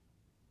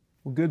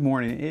Well, good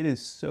morning. It is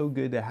so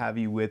good to have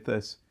you with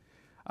us.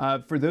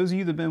 For those of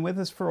you that have been with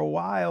us for a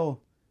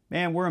while,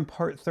 man, we're in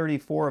part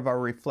 34 of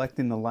our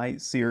Reflecting the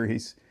Light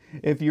series.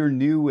 If you're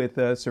new with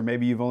us, or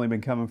maybe you've only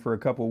been coming for a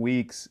couple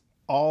weeks,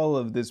 all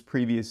of this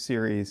previous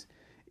series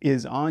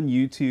is on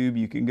YouTube.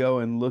 You can go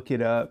and look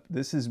it up.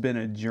 This has been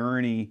a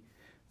journey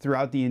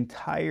throughout the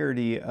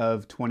entirety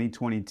of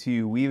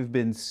 2022. We have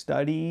been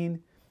studying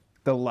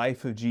the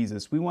life of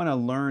Jesus. We want to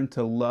learn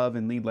to love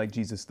and lead like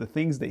Jesus, the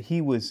things that he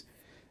was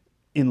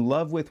in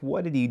love with.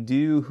 What did he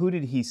do? Who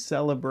did he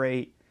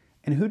celebrate?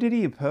 And who did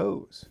he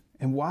oppose?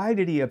 And why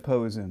did he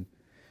oppose him?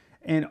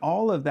 And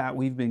all of that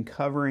we've been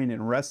covering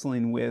and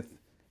wrestling with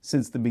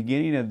since the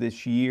beginning of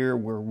this year.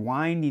 We're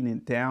winding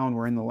it down.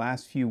 We're in the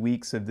last few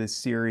weeks of this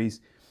series.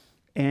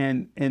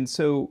 And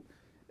so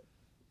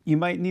you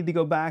might need to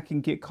go back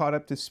and get caught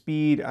up to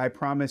speed. I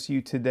promise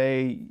you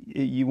today,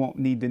 you won't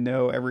need to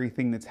know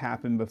everything that's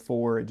happened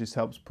before. It just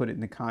helps put it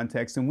into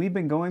context. And we've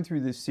been going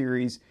through this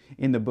series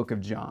in the book of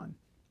John.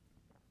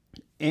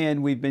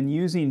 And we've been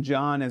using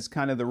John as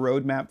kind of the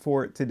roadmap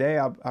for it. Today,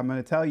 I'm going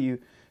to tell you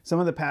some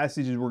of the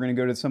passages. We're going to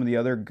go to some of the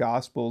other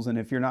Gospels. And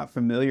if you're not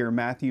familiar,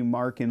 Matthew,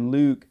 Mark, and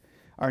Luke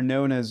are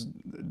known as,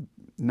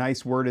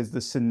 nice word, as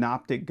the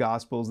synoptic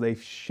Gospels. They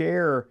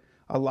share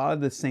a lot of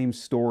the same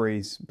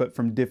stories, but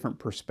from different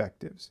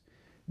perspectives.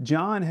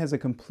 John has a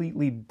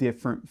completely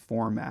different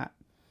format.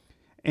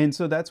 And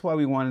so that's why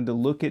we wanted to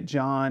look at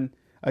John.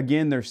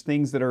 Again, there's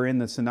things that are in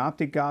the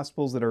synoptic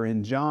Gospels that are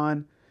in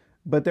John.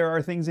 But there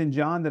are things in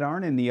John that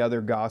aren't in the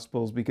other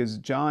Gospels, because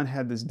John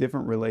had this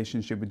different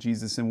relationship with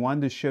Jesus and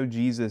wanted to show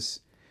Jesus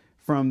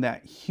from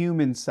that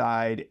human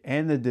side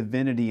and the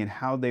divinity and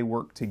how they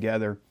work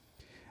together.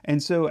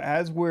 And so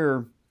as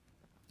we're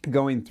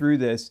going through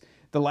this,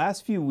 the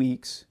last few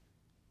weeks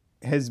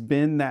has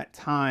been that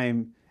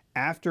time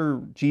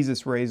after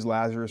Jesus raised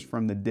Lazarus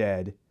from the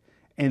dead.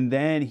 And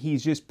then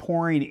he's just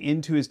pouring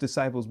into his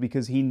disciples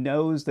because he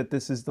knows that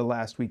this is the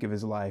last week of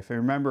his life. And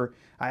remember,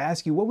 I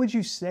asked you, what would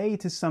you say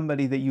to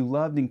somebody that you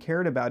loved and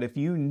cared about if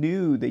you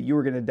knew that you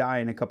were going to die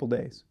in a couple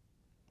days?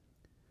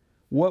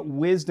 What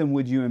wisdom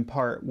would you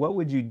impart? What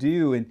would you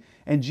do?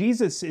 And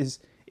Jesus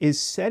is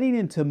setting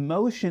into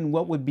motion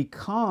what would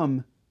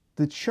become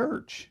the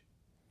church.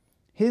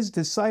 His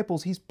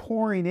disciples, he's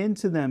pouring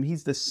into them.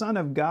 He's the Son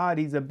of God.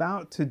 He's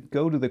about to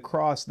go to the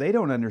cross. They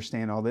don't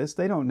understand all this.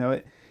 They don't know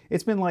it.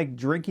 It's been like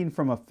drinking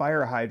from a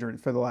fire hydrant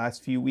for the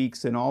last few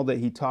weeks and all that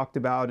he talked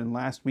about. And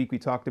last week we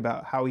talked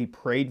about how he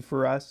prayed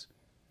for us.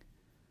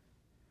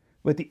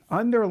 But the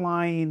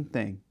underlying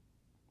thing,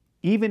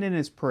 even in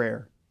his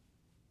prayer,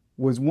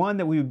 was one,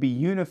 that we would be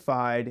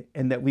unified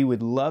and that we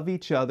would love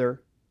each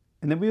other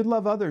and that we would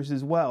love others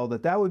as well.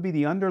 That would be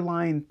the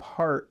underlying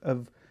part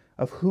of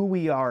who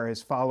we are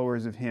as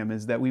followers of him,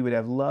 is that we would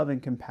have love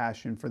and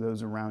compassion for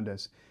those around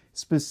us.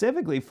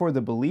 Specifically for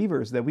the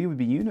believers, that we would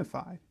be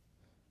unified.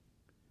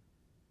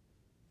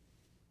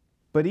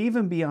 But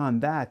even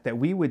beyond that, that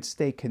we would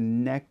stay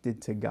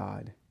connected to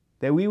God,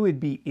 that we would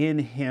be in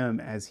him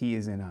as he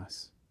is in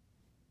us.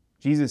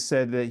 Jesus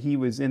said that he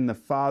was in the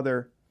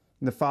Father,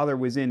 and the Father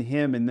was in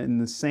him, and in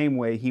the same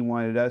way he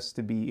wanted us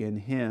to be in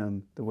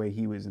him the way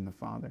he was in the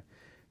Father.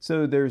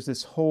 So there's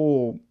this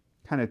whole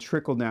kind of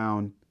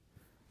trickle-down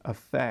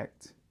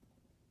effect,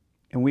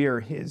 and we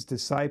are his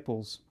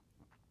disciples.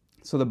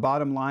 So the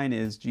bottom line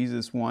is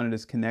Jesus wanted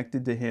us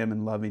connected to him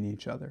and loving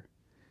each other.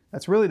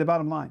 That's really the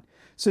bottom line.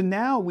 So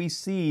now we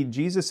see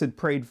Jesus had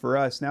prayed for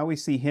us. Now we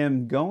see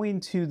him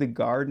going to the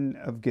Garden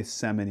of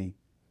Gethsemane.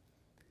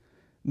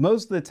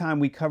 Most of the time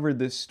we covered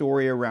this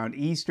story around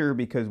Easter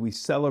because we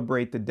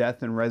celebrate the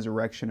death and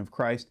resurrection of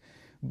Christ.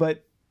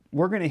 But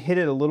we're going to hit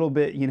it a little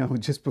bit,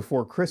 just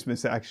before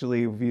Christmas,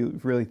 actually, if you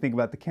really think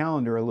about the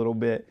calendar a little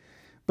bit.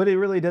 But it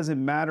really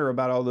doesn't matter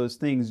about all those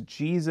things.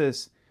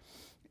 Jesus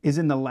is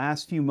in the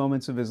last few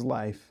moments of his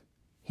life.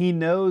 He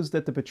knows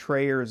that the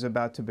betrayer is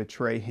about to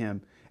betray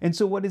him. And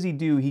so what does he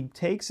do? He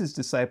takes his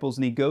disciples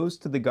and he goes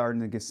to the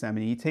Garden of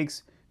Gethsemane. He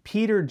takes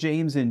Peter,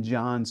 James, and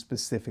John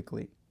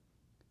specifically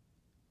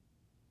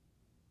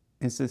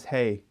and says,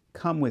 hey,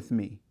 come with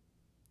me.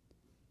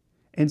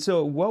 And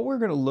so what we're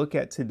going to look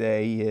at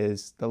today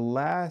is the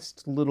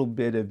last little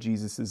bit of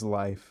Jesus's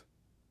life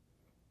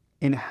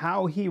and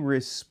how he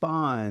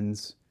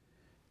responds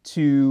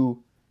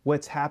to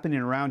what's happening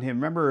around him.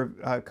 Remember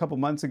a couple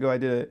months ago, I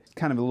did a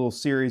kind of a little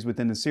series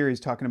within the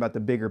series talking about the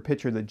bigger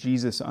picture, that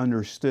Jesus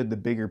understood the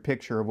bigger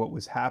picture of what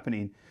was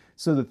happening.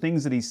 So the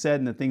things that he said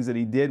and the things that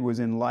he did was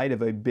in light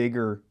of a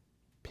bigger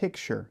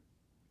picture.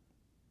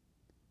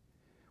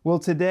 Well,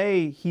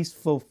 today he's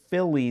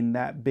fulfilling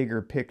that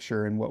bigger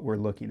picture in what we're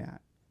looking at.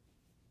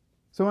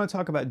 So I want to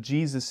talk about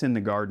Jesus in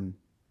the garden.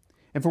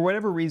 And for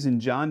whatever reason,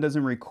 John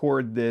doesn't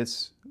record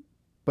this,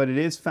 but it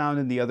is found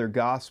in the other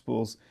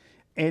Gospels.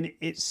 And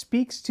it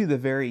speaks to the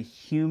very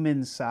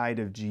human side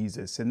of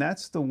Jesus. And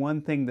that's the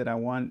one thing that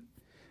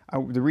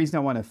the reason I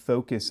want to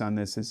focus on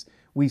this is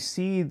we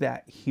see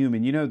that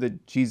human. You know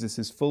that Jesus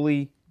is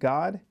fully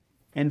God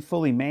and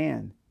fully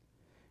man.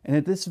 And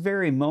at this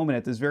very moment,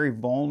 at this very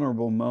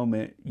vulnerable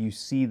moment, you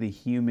see the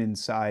human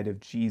side of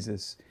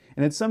Jesus.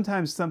 And it's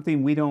sometimes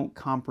something we don't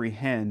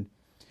comprehend.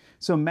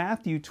 So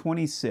Matthew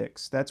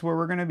 26, that's where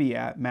we're going to be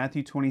at.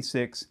 Matthew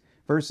 26,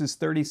 verses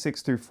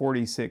 36 through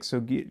 46. So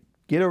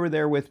get over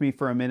there with me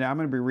for a minute. I'm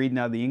going to be reading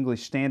out the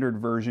English Standard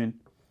Version.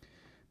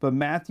 But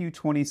Matthew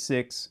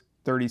 26,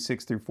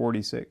 36 through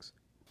 46.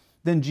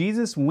 Then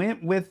Jesus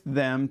went with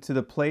them to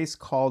the place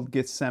called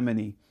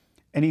Gethsemane.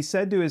 And he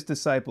said to his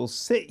disciples,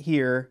 "Sit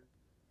here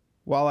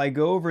while I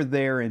go over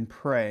there and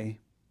pray."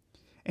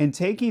 And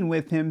taking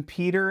with him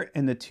Peter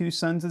and the two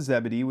sons of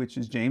Zebedee, which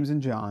is James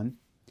and John,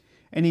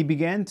 and he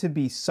began to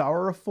be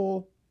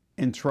sorrowful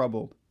and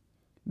troubled.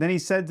 Then he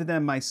said to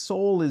them, "My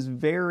soul is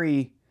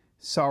very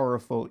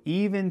sorrowful,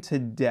 even to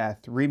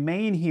death.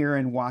 Remain here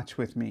and watch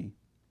with me."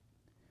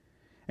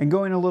 And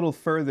going a little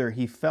further,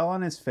 he fell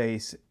on his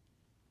face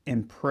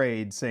and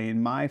prayed,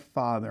 saying, "My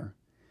Father,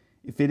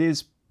 if it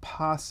is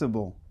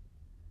possible,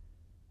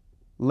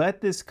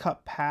 let this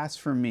cup pass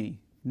from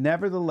me.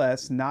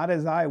 Nevertheless, not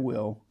as I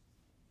will,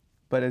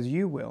 but as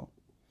you will."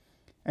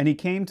 And he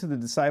came to the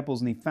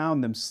disciples and he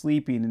found them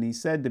sleeping. And he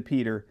said to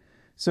Peter,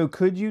 "So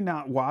could you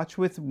not watch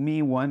with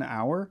me 1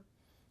 hour?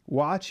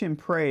 Watch and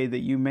pray that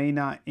you may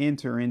not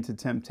enter into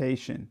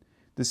temptation.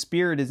 The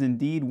spirit is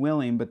indeed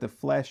willing, but the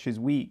flesh is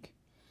weak."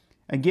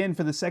 Again,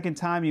 for the second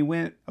time, he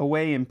went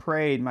away and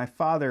prayed, "My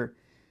Father,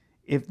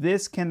 if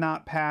this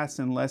cannot pass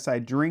unless I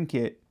drink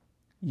it,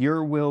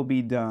 your will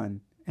be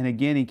done." And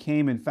again he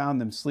came and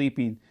found them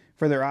sleeping,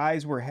 for their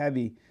eyes were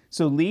heavy.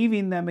 So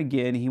leaving them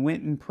again, he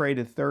went and prayed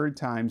a third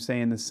time,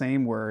 saying the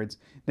same words.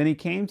 Then he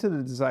came to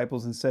the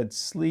disciples and said,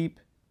 "Sleep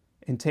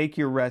and take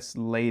your rest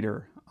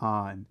later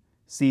on.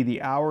 See,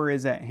 the hour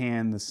is at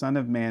hand. The Son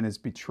of Man is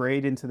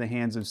betrayed into the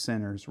hands of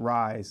sinners.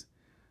 Rise,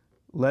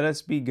 let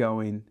us be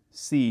going.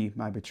 See,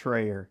 my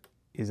betrayer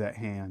is at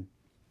hand."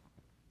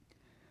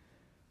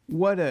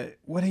 What a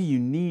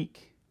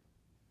unique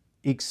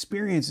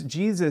experience.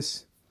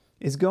 Jesus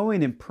is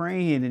going and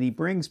praying, and he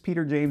brings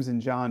Peter, James,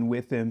 and John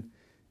with him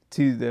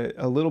to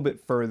a little bit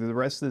further. The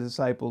rest of the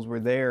disciples were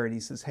there, and he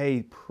says,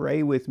 "Hey,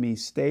 pray with me,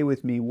 stay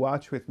with me,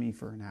 watch with me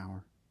for an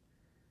hour.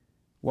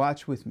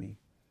 Watch with me."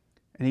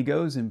 And he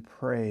goes and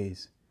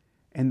prays.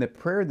 And the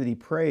prayer that he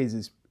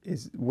prays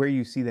is where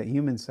you see that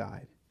human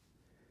side.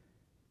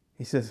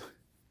 He says,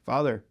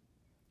 "Father,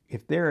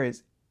 if there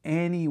is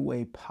any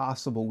way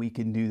possible we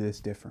can do this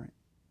different,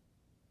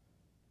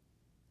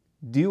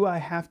 do I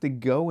have to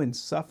go and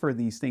suffer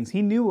these things?"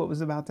 He knew what was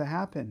about to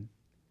happen.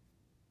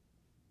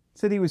 He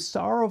said he was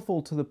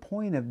sorrowful to the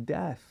point of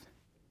death.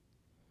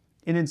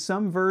 And in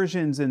some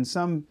versions, in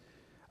some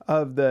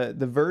of the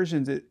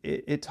versions,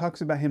 it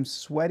talks about him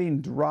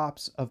sweating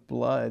drops of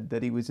blood,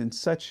 that he was in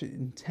such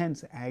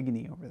intense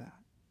agony over that.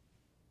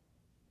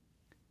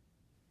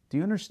 Do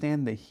you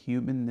understand the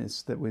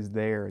humanness that was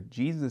there?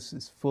 Jesus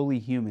is fully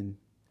human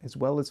as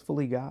well as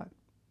fully God.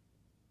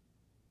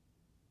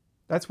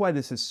 That's why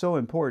this is so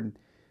important.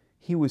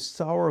 He was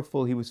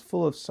sorrowful. He was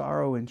full of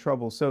sorrow and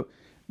trouble. So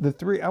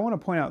I want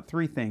to point out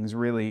three things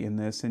really in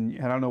this. And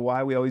I don't know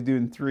why we always do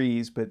in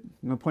threes, but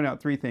I'm going to point out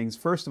three things.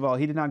 First of all,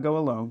 he did not go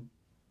alone.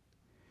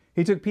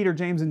 He took Peter,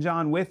 James, and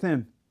John with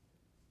him.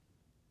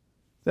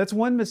 That's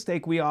one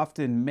mistake we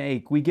often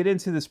make. We get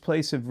into this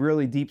place of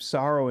really deep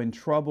sorrow and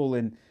trouble,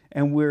 and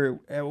we're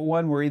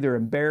either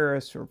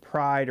embarrassed or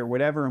pride or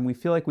whatever, and we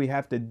feel like we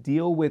have to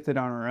deal with it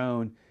on our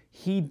own.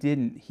 He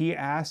didn't. He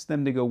asked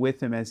them to go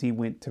with him as he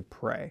went to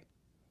pray.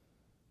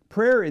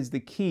 Prayer is the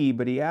key,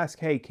 but he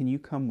asked, "Hey, can you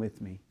come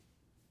with me?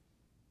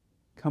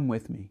 Come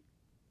with me."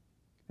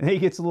 And he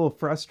gets a little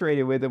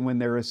frustrated with them when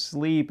they're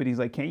asleep, and he's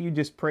like, "Can't you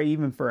just pray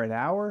even for an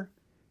hour?"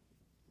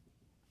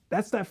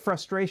 That's that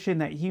frustration,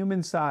 that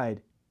human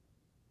side.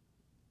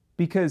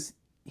 Because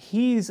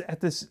he's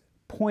at this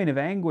point of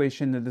anguish,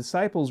 and the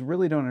disciples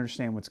really don't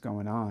understand what's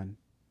going on.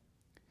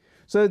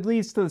 So it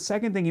leads to the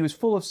second thing. He was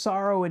full of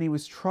sorrow and he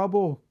was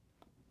troubled.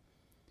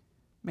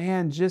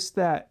 Man, just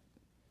that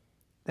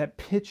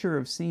picture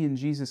of seeing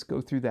Jesus go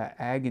through that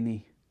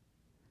agony.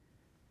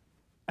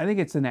 I think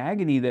it's an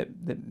agony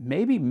that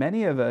maybe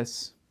many of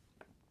us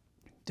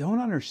don't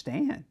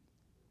understand.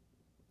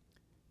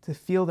 To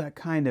feel that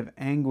kind of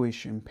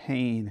anguish and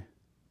pain.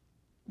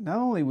 Not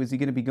only was he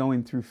going to be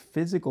going through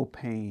physical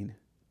pain,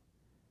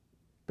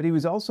 but he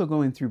was also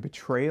going through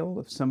betrayal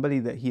of somebody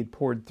that he had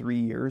poured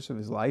 3 years of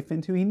his life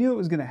into. He knew it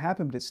was going to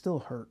happen, but it still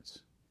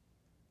hurts.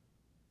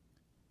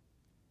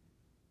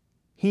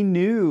 He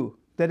knew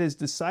that his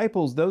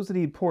disciples, those that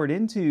he had poured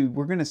into,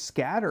 were going to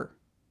scatter.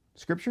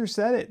 Scripture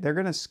said it. They're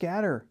going to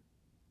scatter.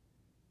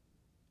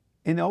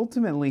 And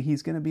ultimately,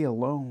 he's going to be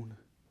alone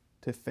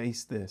to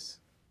face this.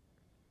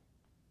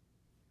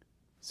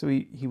 So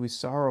he was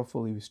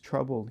sorrowful. He was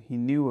troubled. He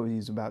knew what he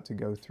was about to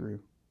go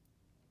through.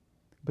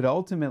 But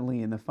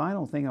ultimately, and the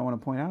final thing I want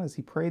to point out is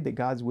he prayed that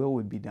God's will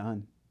would be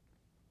done.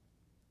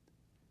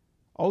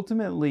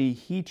 Ultimately,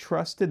 he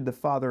trusted the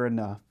Father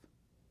enough.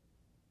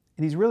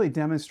 And he's really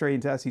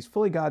demonstrating to us he's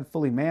fully God,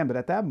 fully man. But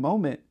at that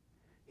moment,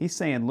 he's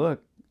saying,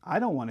 look, I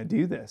don't want to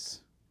do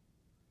this.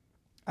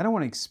 I don't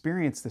want to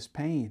experience this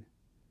pain.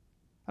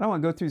 I don't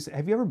want to go through this.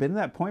 Have you ever been to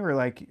that point where you're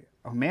like,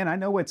 oh man, I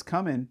know what's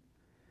coming.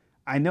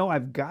 I know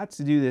I've got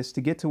to do this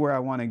to get to where I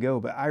want to go,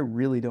 but I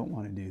really don't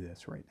want to do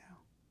this right now.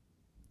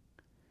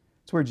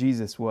 It's where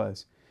Jesus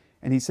was.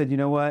 And he said, you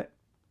know what?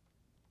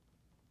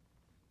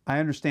 I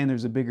understand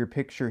there's a bigger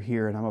picture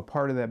here, and I'm a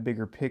part of that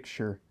bigger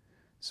picture.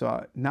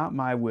 So not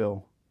my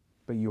will,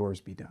 but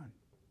yours be done.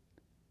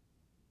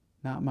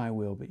 Not my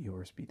will, but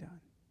yours be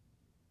done.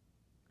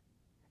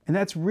 And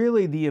that's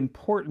really the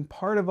important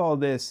part of all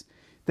this,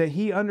 that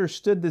he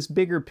understood this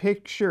bigger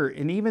picture.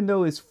 And even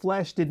though his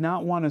flesh did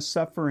not want to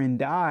suffer and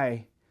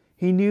die,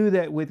 he knew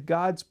that with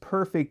God's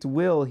perfect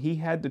will, he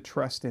had to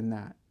trust in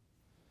that.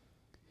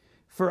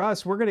 For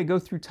us, we're going to go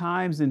through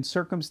times and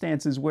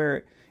circumstances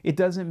where it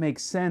doesn't make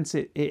sense.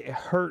 It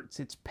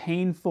hurts. It's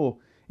painful.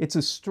 It's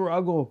a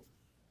struggle.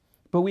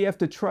 But we have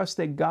to trust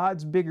that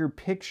God's bigger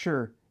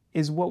picture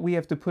is what we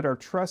have to put our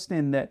trust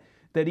in, that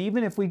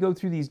even if we go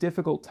through these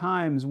difficult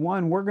times,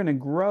 one, we're going to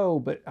grow,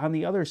 but on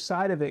the other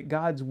side of it,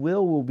 God's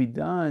will be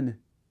done.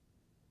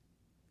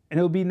 And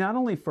it will be not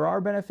only for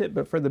our benefit,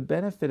 but for the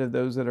benefit of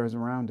those that are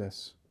around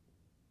us.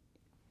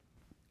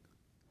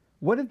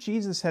 What if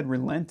Jesus had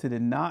relented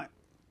and not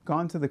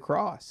gone to the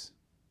cross?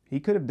 He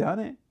could have done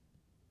it.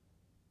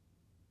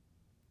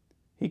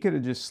 He could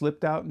have just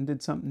slipped out and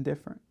did something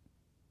different.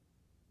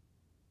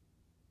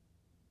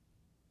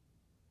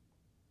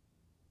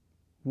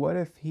 What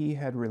if he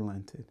had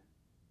relented?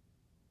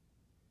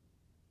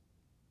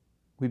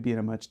 We'd be in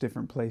a much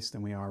different place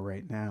than we are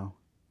right now.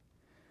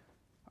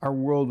 Our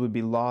world would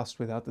be lost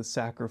without the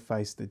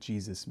sacrifice that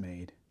Jesus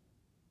made.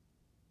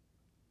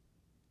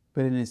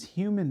 But in his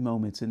human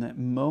moments, in that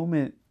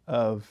moment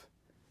of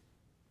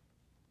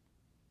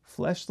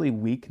fleshly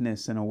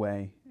weakness in a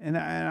way, and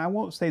I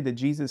won't say that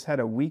Jesus had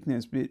a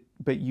weakness,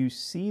 but you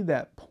see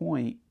that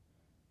point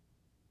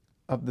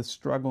of the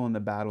struggle and the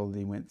battle that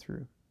he went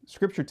through.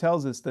 Scripture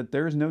tells us that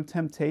there is no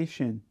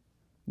temptation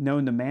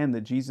known to man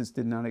that Jesus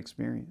did not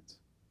experience.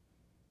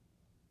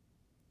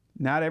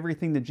 Not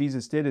everything that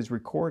Jesus did is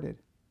recorded.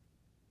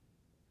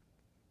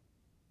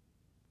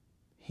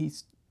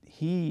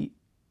 He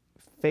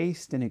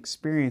faced and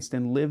experienced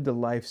and lived a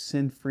life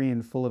sin-free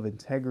and full of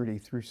integrity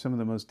through some of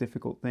the most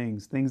difficult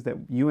things that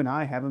you and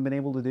I haven't been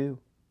able to do.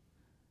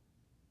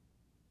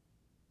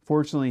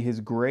 Fortunately,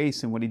 his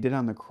grace and what he did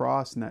on the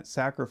cross and that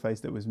sacrifice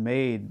that was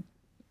made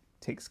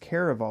takes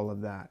care of all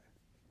of that.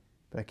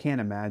 But I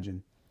can't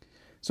imagine.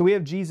 So we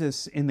have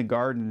Jesus in the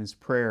garden in his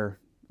prayer,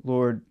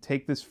 Lord,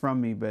 take this from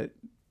me, but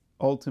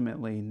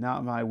ultimately,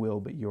 not my will,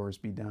 but yours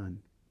be done.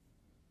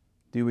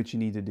 Do what you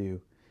need to do.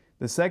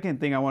 The second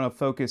thing I want to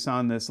focus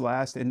on this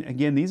last, and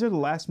again, these are the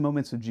last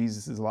moments of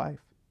Jesus' life.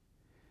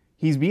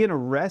 He's being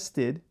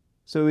arrested,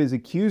 so his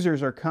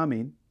accusers are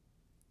coming.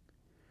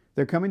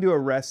 They're coming to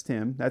arrest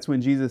him. That's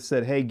when Jesus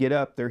said, hey, get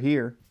up, they're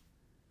here.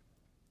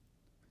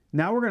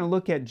 Now we're going to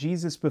look at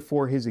Jesus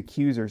before his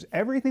accusers.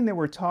 Everything that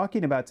we're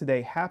talking about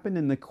today happened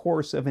in the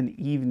course of an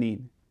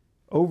evening,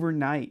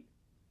 overnight,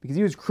 because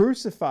he was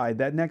crucified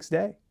that next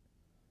day.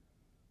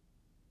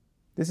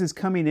 This is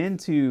coming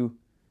into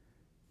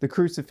the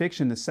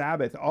crucifixion, the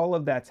Sabbath. All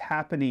of that's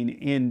happening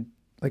in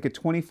like a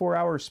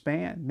 24-hour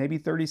span, maybe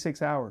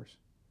 36 hours.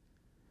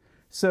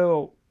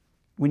 So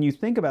when you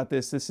think about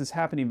this is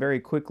happening very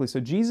quickly. So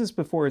Jesus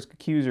before his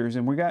accusers,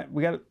 and we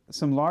got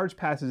some large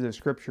passages of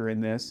scripture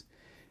in this,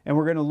 and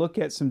we're going to look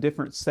at some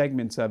different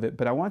segments of it,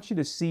 but I want you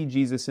to see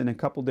Jesus in a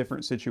couple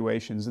different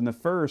situations. And the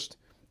first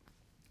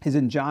is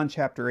in John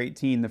chapter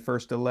 18, the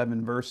first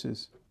 11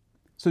 verses.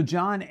 So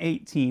John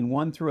 18,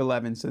 1 through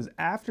 11 says,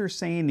 after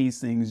saying these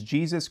things,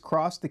 Jesus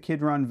crossed the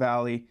Kidron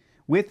Valley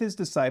with his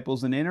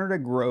disciples and entered a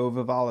grove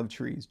of olive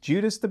trees.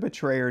 Judas the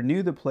betrayer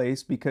knew the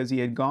place because he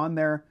had gone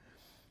there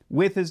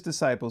with his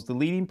disciples. The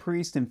leading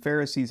priests and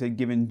Pharisees had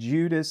given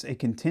Judas a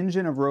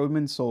contingent of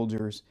Roman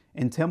soldiers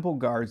and temple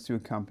guards to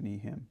accompany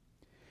him.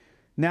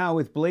 Now,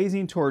 with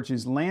blazing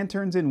torches,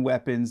 lanterns, and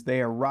weapons, they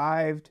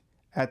arrived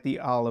at the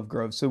olive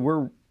grove. So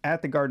we're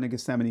at the Garden of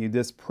Gethsemane,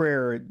 this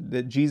prayer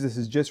that Jesus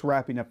is just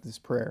wrapping up, this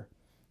prayer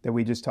that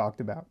we just talked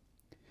about.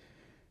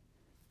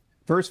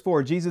 Verse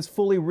 4, Jesus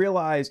fully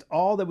realized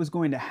all that was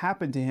going to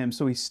happen to him,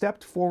 so he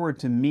stepped forward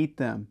to meet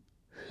them.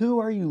 Who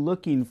are you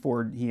looking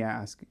for? He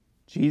asked.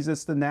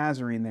 Jesus the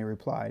Nazarene, they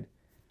replied.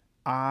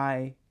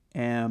 I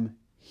am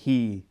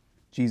he,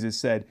 Jesus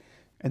said.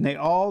 And they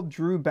all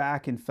drew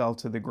back and fell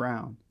to the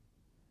ground.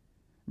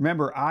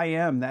 Remember, I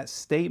am, that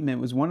statement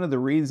was one of the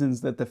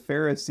reasons that the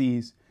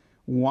Pharisees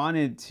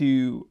wanted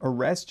to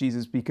arrest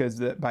Jesus, because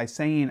by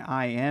saying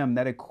I am,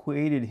 that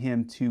equated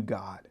him to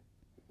God.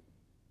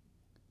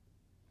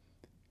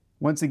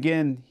 Once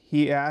again,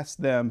 he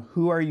asked them,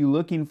 who are you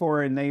looking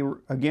for? And they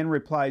again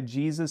replied,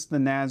 Jesus the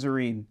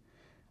Nazarene.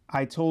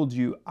 I told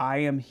you, I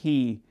am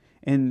he.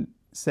 And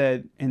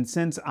said, and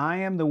since I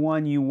am the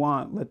one you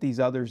want, let these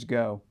others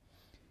go.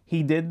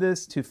 He did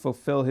this to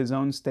fulfill his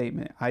own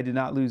statement. I did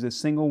not lose a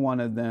single one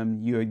of them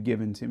you had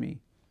given to me.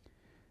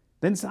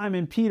 Then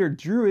Simon Peter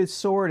drew his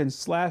sword and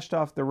slashed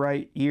off the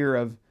right ear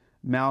of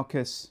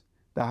Malchus,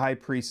 the high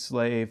priest's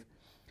slave.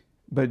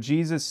 But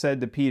Jesus said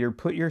to Peter,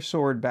 put your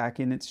sword back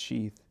in its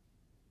sheath.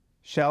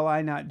 Shall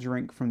I not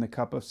drink from the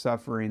cup of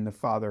suffering the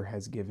Father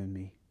has given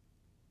me?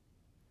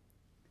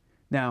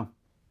 Now,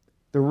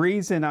 the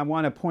reason I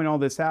want to point all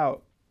this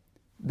out,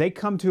 they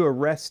come to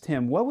arrest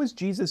him. What was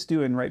Jesus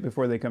doing right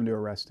before they come to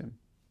arrest him?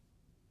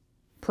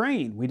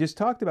 Praying. We just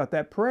talked about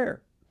that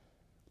prayer.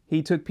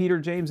 He took Peter,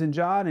 James, and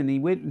John, and he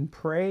went and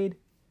prayed.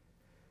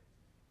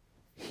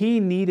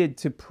 He needed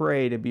to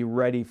pray to be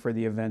ready for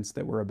the events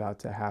that were about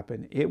to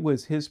happen. It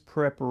was his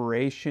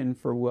preparation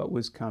for what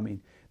was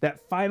coming. That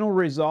final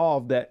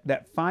resolve,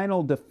 that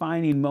final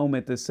defining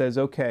moment that says,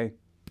 okay,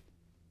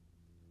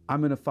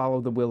 I'm going to follow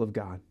the will of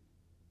God.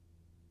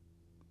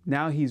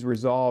 Now he's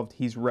resolved,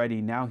 he's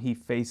ready. Now he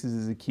faces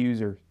his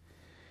accusers.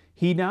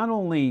 He not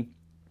only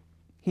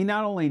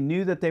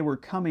knew that they were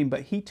coming,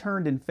 but he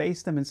turned and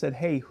faced them and said,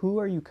 hey, who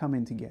are you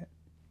coming to get?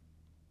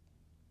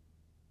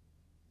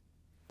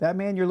 That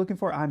man you're looking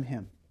for, I'm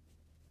him.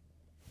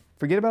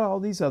 Forget about all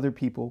these other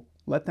people.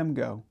 Let them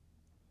go.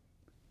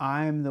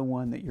 I'm the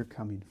one that you're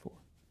coming for.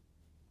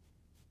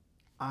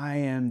 I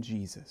am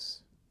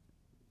Jesus.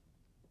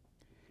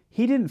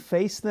 He didn't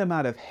face them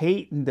out of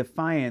hate and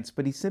defiance,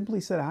 but he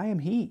simply said, I am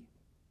he.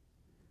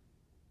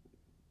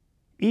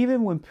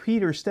 Even when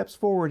Peter steps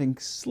forward and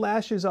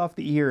slashes off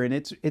the ear, and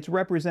it's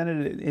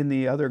represented in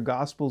the other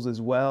Gospels as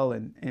well,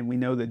 and we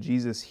know that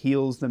Jesus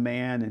heals the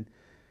man,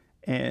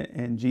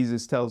 and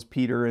Jesus tells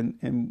Peter,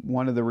 and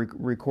one of the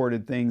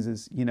recorded things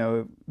is, you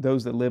know,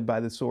 those that live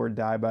by the sword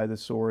die by the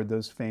sword,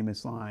 those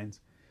famous lines.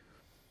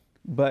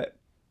 But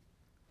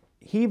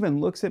he even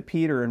looks at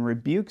Peter and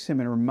rebukes him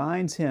and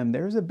reminds him,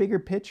 there's a bigger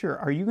picture.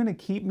 Are you going to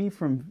keep me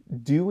from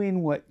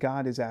doing what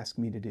God has asked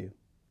me to do?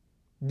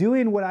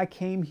 Doing what I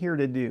came here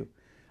to do?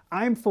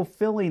 I'm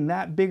fulfilling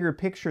that bigger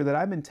picture that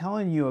I've been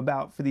telling you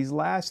about for these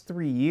last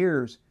 3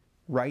 years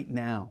right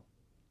now.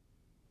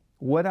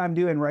 What I'm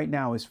doing right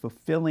now is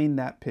fulfilling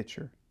that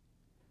picture.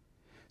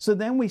 So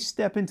then we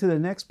step into the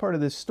next part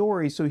of this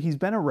story. So he's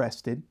been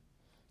arrested.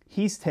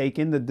 He's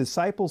taken. The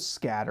disciples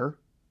scatter.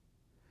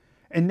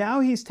 And now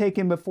he's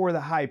taken before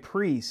the high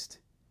priest.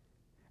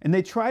 And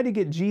they try to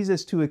get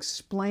Jesus to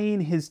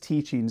explain his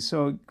teachings.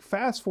 So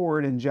fast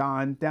forward in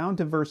John down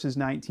to verses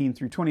 19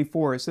 through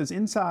 24. It says,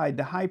 inside,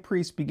 the high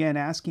priest began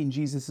asking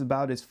Jesus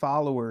about his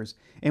followers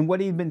and what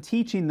he'd been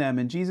teaching them.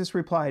 And Jesus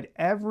replied,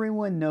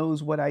 everyone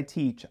knows what I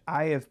teach.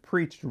 I have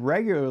preached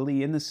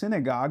regularly in the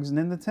synagogues and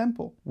in the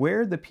temple,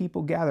 where the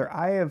people gather.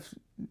 I have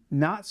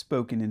not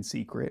spoken in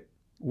secret.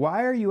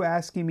 Why are you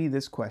asking me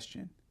this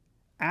question?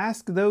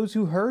 Ask those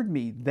who heard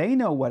me. They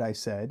know what I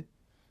said.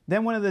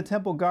 Then one of the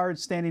temple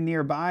guards standing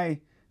nearby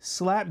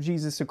slapped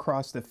Jesus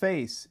across the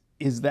face.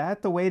 Is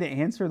that the way to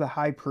answer the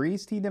high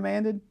priest? He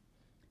demanded.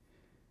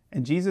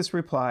 And Jesus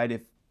replied,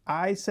 if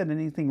I said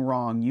anything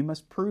wrong, you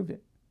must prove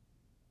it.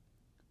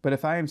 But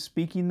if I am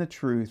speaking the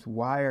truth,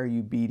 why are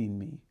you beating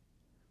me?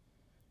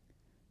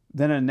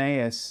 Then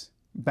Ananias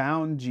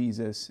bound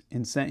Jesus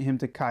and sent him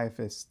to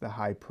Caiaphas, the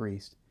high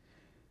priest.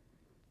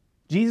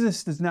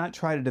 Jesus does not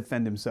try to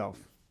defend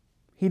himself.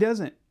 He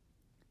doesn't.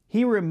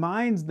 He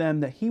reminds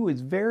them that he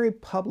was very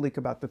public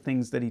about the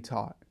things that he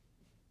taught.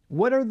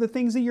 What are the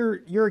things that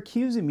you're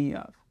accusing me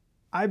of?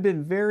 I've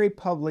been very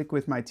public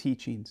with my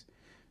teachings.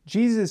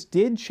 Jesus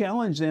did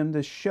challenge them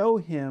to show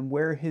him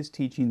where his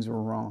teachings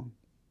were wrong.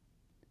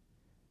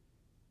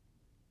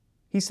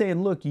 He's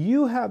saying, look,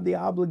 you have the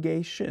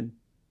obligation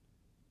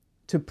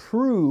to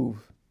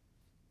prove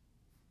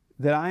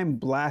that I am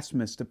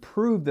blasphemous, to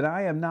prove that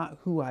I am not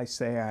who I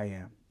say I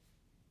am.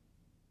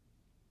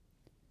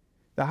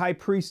 The high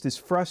priest is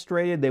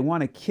frustrated. They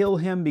want to kill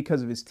him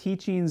because of his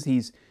teachings.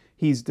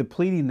 He's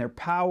depleting their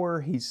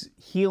power. He's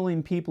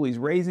healing people. He's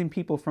raising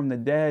people from the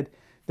dead.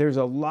 There's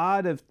a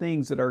lot of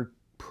things that are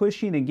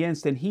pushing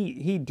against, and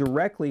he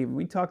directly,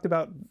 we talked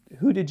about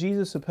who did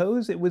Jesus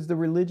oppose? It was the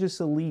religious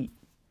elite.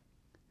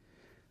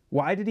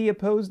 Why did he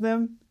oppose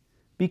them?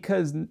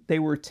 Because they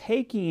were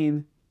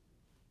taking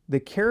the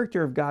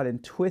character of God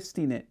and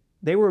twisting it.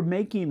 They were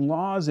making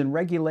laws and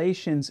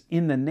regulations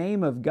in the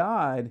name of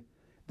God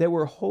that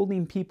were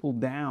holding people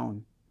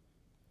down,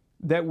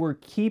 that were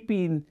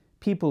keeping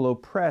people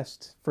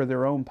oppressed for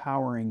their own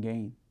power and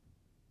gain.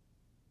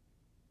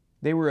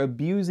 They were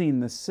abusing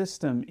the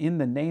system in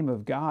the name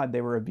of God. They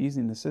were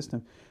abusing the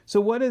system.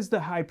 So what does the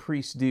high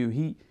priest do?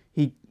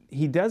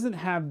 He doesn't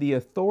have the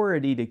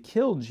authority to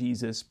kill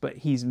Jesus, but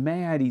he's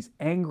mad, he's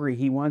angry,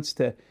 he wants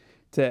to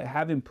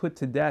have him put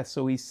to death.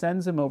 So he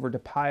sends him over to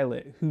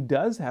Pilate, who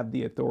does have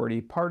the authority,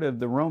 part of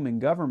the Roman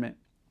government.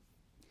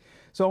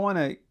 So I want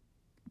to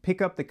pick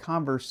up the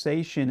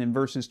conversation in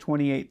verses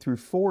 28 through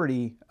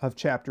 40 of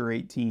chapter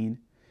 18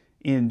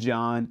 in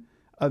John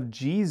of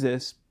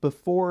Jesus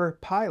before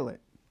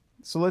Pilate.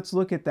 So let's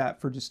look at that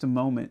for just a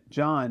moment.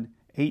 John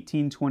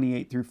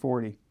 18:28 through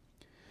 40.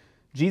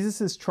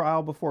 Jesus'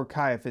 trial before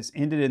Caiaphas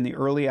ended in the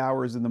early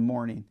hours of the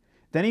morning.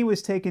 Then he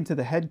was taken to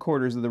the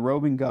headquarters of the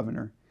Roman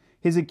governor.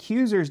 His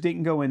accusers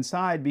didn't go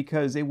inside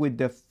because it would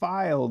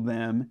defile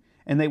them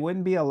and they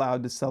wouldn't be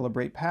allowed to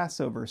celebrate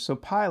Passover. So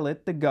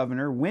Pilate, the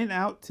governor, went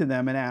out to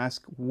them and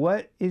asked,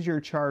 what is your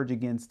charge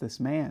against this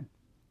man?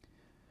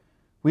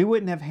 We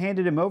wouldn't have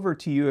handed him over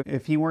to you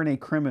if he weren't a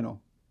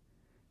criminal.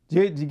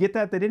 Did you get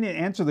that? They didn't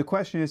answer the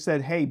question. They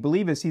said, hey,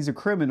 believe us, he's a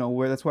criminal.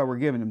 That's why we're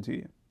giving him to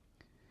you.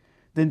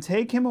 Then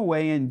take him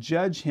away and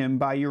judge him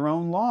by your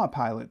own law,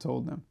 Pilate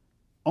told them.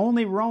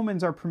 Only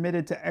Romans are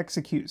permitted to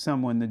execute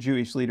someone, the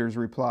Jewish leaders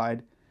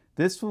replied.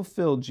 This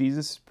fulfilled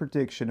Jesus'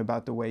 prediction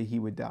about the way he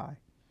would die.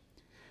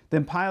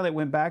 Then Pilate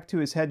went back to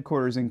his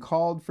headquarters and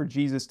called for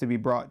Jesus to be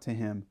brought to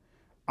him.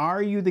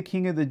 Are you the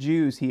king of the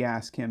Jews? He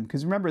asked him.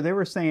 Because remember, they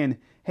were saying,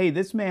 hey,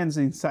 this man's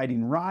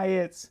inciting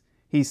riots.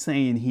 He's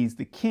saying he's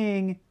the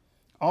king.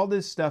 All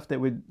this stuff that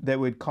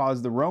would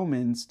cause the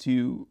Romans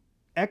to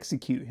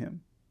execute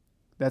him.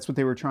 That's what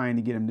they were trying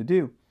to get him to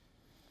do.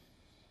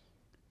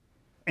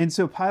 And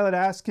so Pilate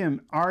asked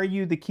him, are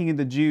you the king of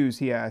the Jews?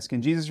 He asked.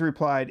 And Jesus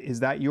replied,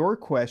 is that your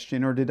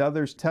question, or did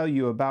others tell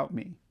you about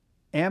me?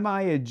 Am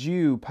I a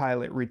Jew?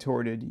 Pilate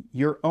retorted.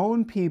 Your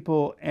own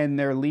people and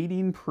their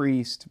leading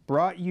priest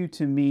brought you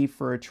to me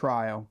for a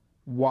trial.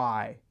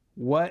 Why?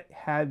 What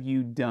have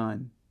you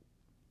done?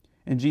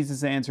 And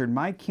Jesus answered,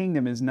 my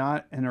kingdom is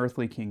not an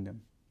earthly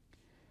kingdom.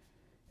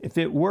 If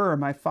it were,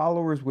 my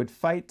followers would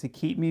fight to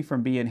keep me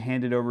from being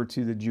handed over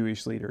to the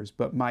Jewish leaders,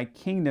 but my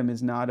kingdom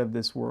is not of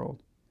this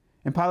world.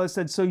 And Pilate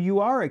said, so you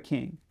are a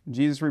king?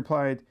 Jesus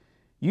replied,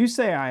 you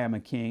say I am a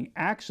king.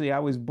 Actually, I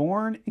was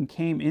born and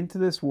came into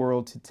this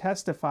world to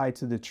testify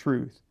to the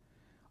truth.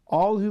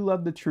 All who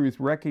love the truth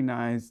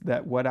recognize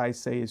that what I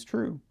say is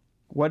true.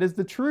 What is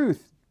the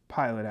truth?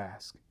 Pilate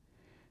asked.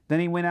 Then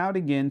he went out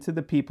again to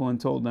the people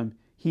and told them,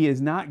 he is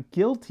not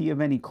guilty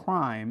of any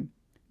crime,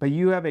 but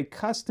you have a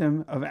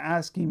custom of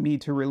asking me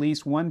to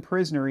release one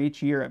prisoner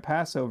each year at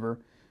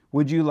Passover.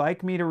 Would you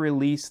like me to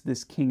release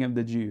this king of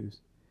the Jews?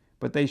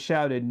 But they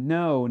shouted,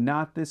 no,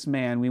 not this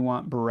man. We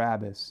want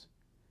Barabbas.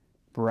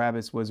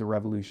 Barabbas was a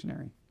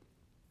revolutionary.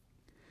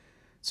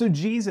 So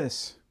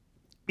Jesus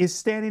is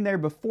standing there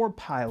before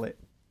Pilate.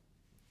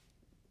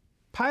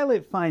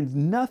 Pilate finds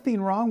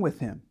nothing wrong with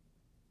him.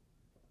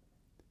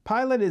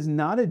 Pilate is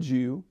not a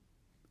Jew.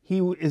 He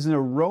is a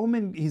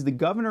Roman. He's the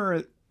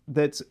governor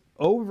that's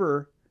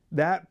over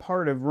that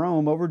part of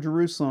Rome, over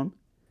Jerusalem.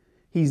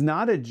 He's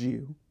not a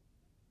Jew.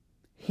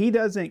 He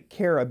doesn't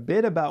care a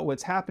bit about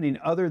what's happening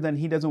other than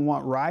he doesn't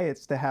want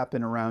riots to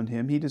happen around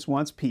him. He just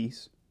wants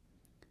peace.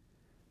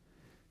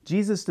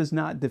 Jesus does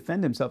not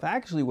defend himself.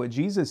 Actually, what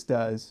Jesus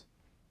does,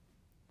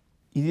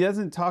 he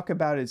doesn't talk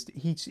about it.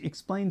 He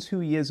explains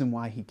who he is and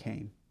why he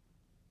came.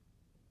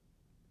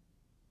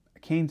 I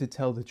came to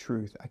tell the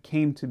truth. I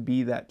came to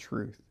be that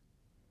truth.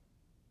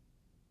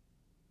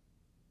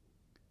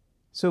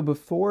 So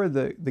before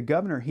the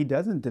governor, he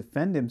doesn't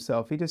defend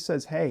himself. He just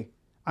says, hey,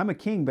 I'm a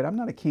king, but I'm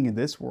not a king of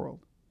this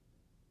world.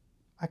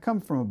 I come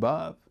from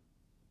above.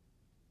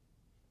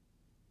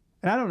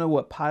 And I don't know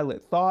what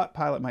Pilate thought.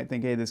 Pilate might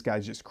think, hey, this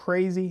guy's just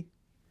crazy.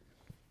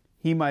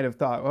 He might have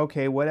thought,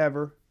 okay,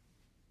 whatever.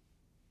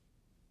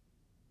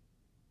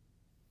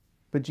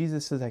 But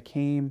Jesus says,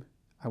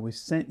 I was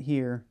sent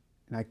here,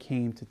 and I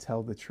came to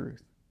tell the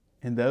truth.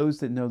 And those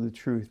that know the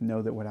truth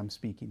know that what I'm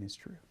speaking is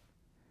true.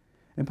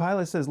 And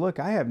Pilate says, look,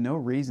 I have no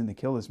reason to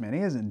kill this man. He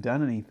hasn't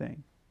done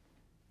anything.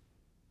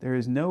 There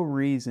is no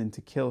reason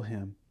to kill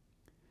him.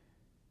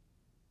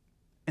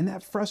 And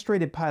that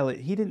frustrated Pilate.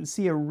 He didn't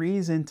see a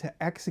reason to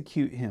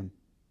execute him.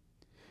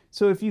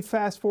 So if you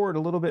fast forward a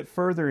little bit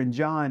further in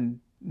John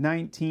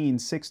 19,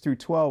 6 through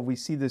 12, we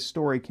see this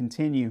story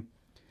continue.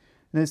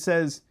 And it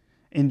says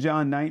in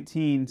John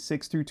 19,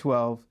 6 through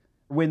 12,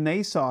 when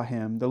they saw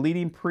him, the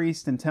leading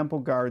priests and temple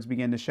guards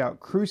began to shout,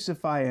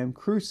 crucify him,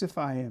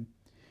 crucify him.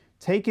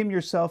 Take him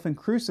yourself and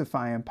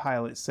crucify him,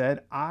 Pilate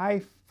said.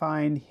 I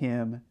find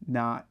him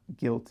not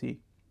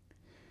guilty.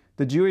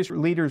 The Jewish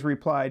leaders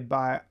replied,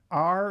 by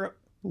our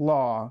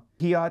law,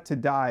 he ought to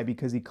die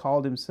because he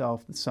called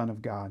himself the Son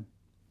of God.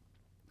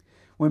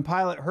 When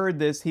Pilate heard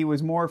this, he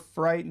was more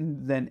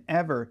frightened than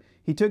ever.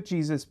 He took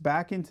Jesus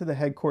back into the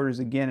headquarters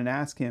again and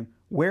asked him,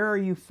 where are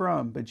you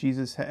from? But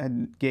Jesus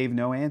gave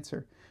no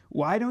answer.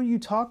 Why don't you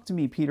talk to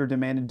me? Peter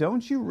demanded.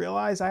 Don't you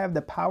realize I have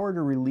the power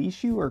to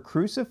release you or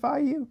crucify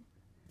you?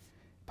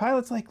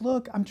 Pilate's like,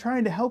 look, I'm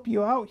trying to help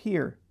you out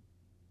here.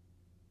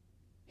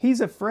 He's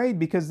afraid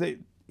because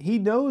he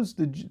knows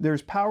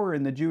there's power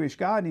in the Jewish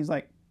God. And he's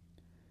like,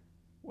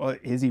 well,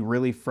 is he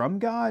really from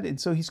God? And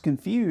so he's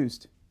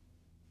confused.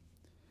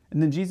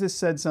 And then Jesus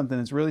said something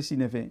that's really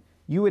significant.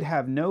 You would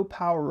have no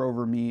power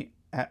over me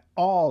at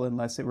all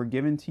unless it were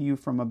given to you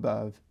from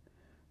above.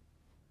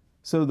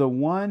 So the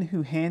one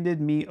who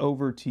handed me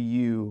over to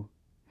you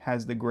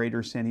has the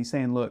greater sin. He's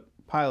saying, look,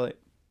 Pilate,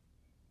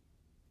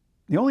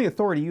 the only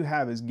authority you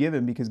have is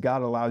given because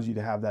God allows you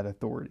to have that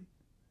authority.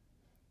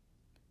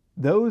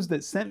 Those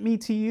that sent me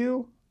to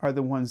you are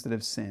the ones that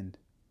have sinned.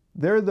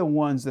 They're the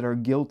ones that are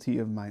guilty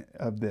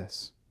of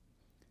this.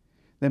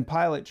 Then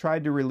Pilate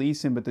tried to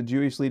release him, but the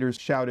Jewish leaders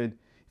shouted,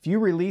 if you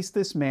release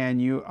this man,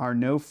 you are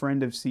no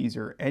friend of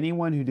Caesar.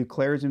 Anyone who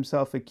declares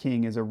himself a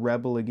king is a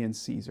rebel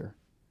against Caesar.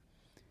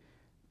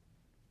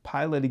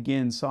 Pilate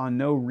again saw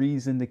no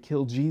reason to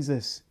kill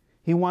Jesus.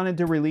 He wanted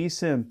to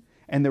release him,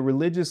 and the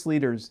religious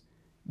leaders,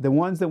 The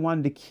ones that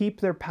wanted to keep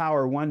their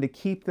power, wanted to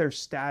keep their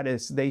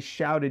status, they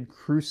shouted,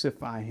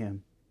 "Crucify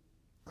him!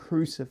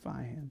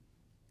 Crucify him!"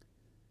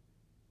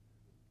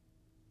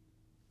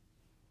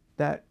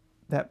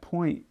 That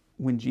point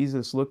when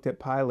Jesus looked at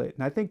Pilate,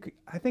 and I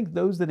think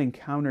those that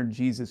encountered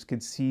Jesus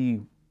could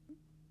see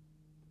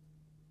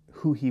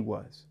who he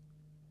was.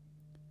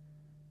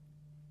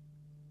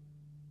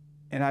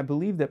 And I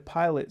believe that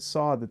Pilate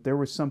saw that there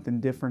was something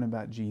different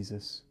about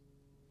Jesus.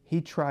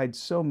 He tried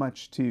so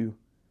much to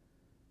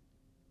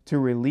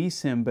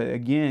release him, but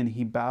again,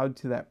 he bowed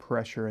to that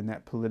pressure and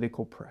that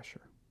political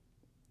pressure.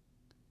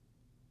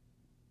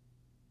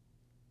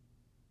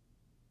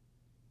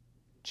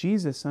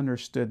 Jesus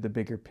understood the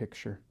bigger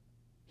picture.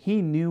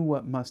 He knew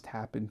what must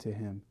happen to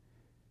him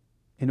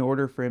in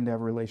order for him to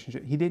have a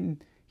relationship. He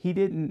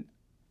didn't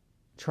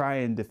try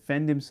and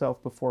defend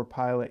himself before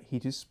Pilate. He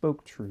just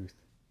spoke truth.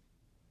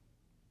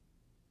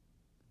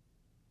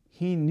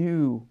 He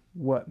knew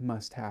what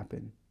must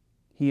happen.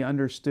 He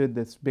understood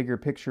this bigger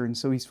picture, and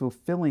so he's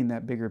fulfilling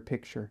that bigger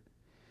picture.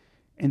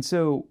 And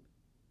so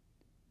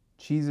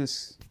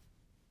Jesus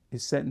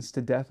is sentenced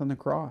to death on the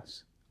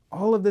cross.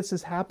 All of this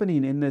is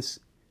happening in this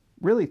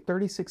really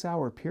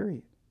 36-hour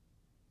period.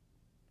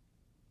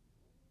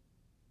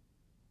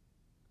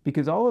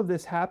 Because all of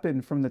this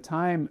happened from the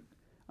time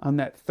on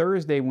that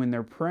Thursday when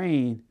they're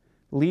praying,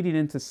 leading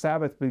into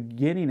Sabbath,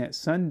 beginning at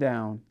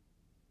sundown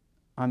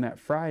on that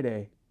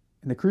Friday.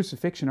 And the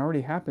crucifixion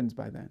already happens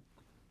by then.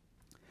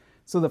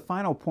 So the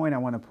final point I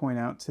want to point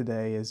out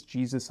today is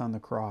Jesus on the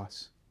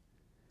cross.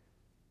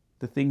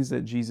 The things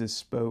that Jesus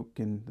spoke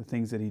and the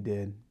things that he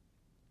did.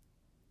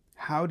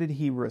 How did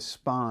he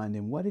respond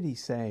and what did he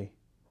say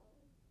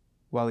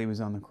while he was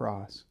on the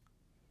cross?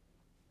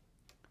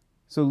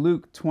 So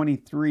Luke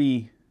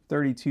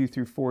 23:32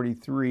 through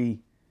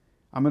 43.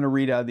 I'm going to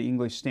read out of the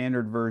English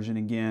Standard Version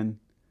again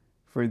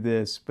for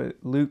this, but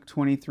Luke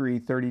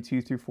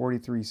 23:32 through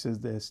 43 says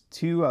this: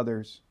 2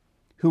 others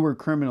who were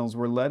criminals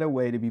were led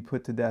away to be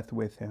put to death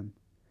with him.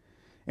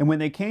 And when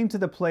they came to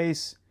the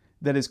place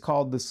that is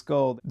called the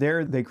Skull,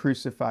 there they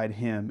crucified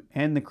him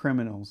and the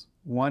criminals,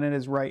 one at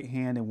his right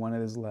hand and one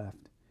at his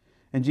left.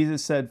 And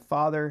Jesus said,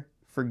 "Father,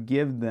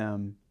 forgive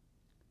them,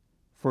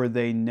 for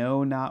they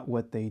know not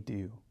what they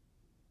do."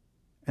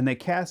 And they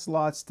cast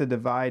lots to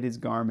divide his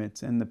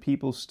garments, and the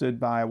people stood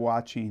by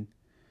watching.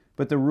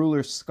 But the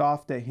rulers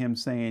scoffed at him,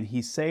 saying,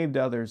 "He saved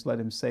others, let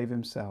him save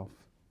himself,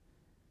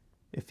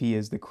 if he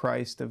is the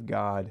Christ of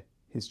God,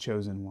 his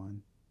chosen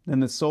one." Then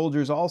the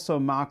soldiers also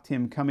mocked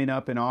him, coming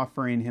up and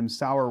offering him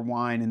sour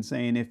wine and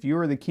saying, "If you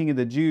are the king of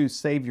the Jews,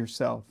 save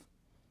yourself."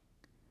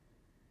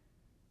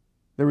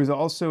 There was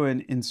also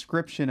an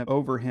inscription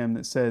over him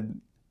that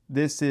said,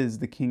 "This is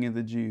the King of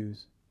the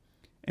Jews."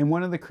 And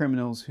one of the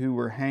criminals who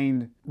were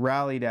hanged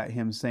rallied at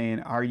him, saying,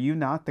 "Are you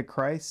not the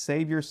Christ?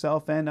 Save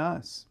yourself and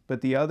us."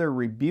 But the other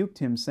rebuked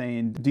him,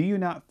 saying, "Do you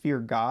not fear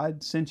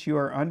God, since you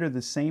are under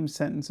the same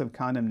sentence of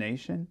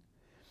condemnation?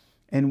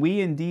 And we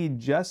indeed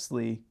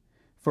justly,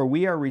 for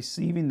we are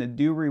receiving the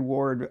due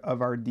reward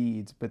of our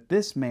deeds, but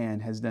this man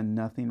has done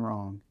nothing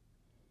wrong."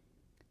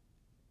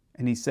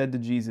 And he said to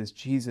Jesus,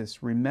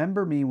 "Jesus,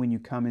 remember me when you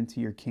come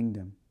into your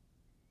kingdom."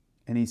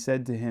 And he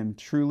said to him,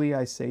 "Truly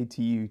I say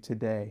to you,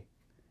 today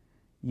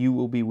you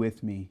will be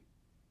with me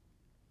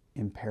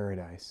in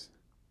paradise."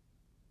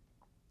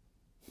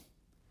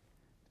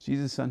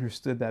 Jesus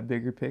understood that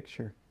bigger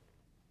picture.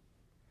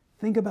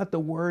 Think about the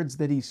words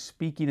that he's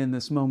speaking in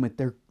this moment.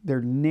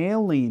 They're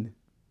nailing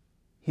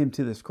him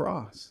to this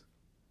cross.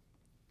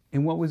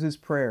 And what was his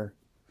prayer?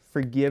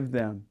 Forgive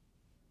them.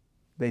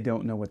 They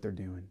don't know what they're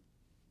doing.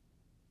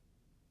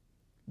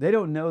 They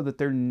don't know that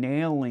they're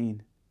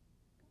nailing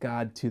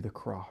God to the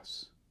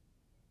cross.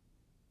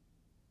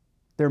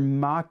 They're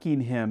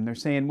mocking him. They're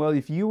saying, "Well,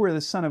 if you were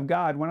the Son of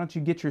God, why don't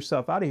you get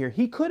yourself out of here?"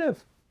 He could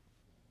have.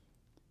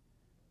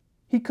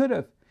 He could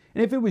have.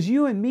 And if it was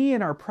you and me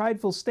in our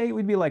prideful state,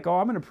 we'd be like, "Oh,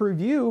 I'm going to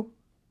prove you.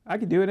 I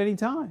could do it any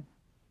time."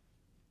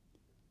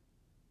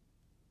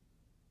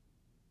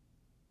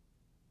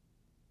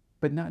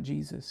 But not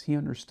Jesus. He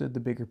understood the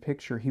bigger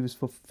picture. He was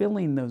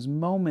fulfilling those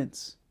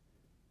moments.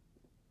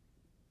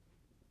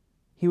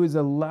 He was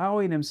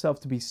allowing himself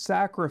to be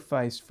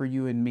sacrificed for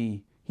you and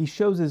me. He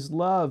shows his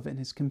love and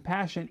his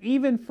compassion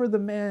even for the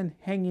man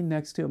hanging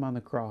next to him on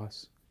the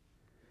cross,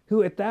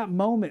 who at that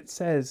moment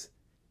says,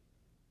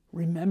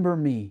 "Remember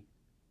me,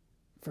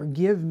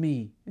 forgive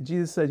me." And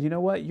Jesus says, "You know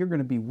what? You're going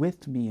to be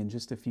with me in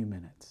just a few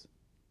minutes."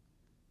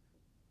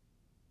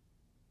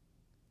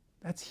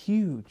 That's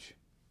huge.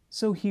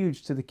 So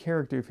huge to the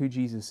character of who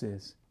Jesus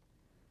is.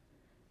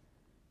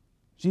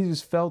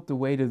 Jesus felt the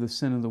weight of the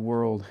sin of the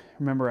world.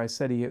 Remember, I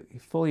said he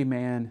fully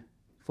man,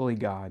 fully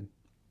God.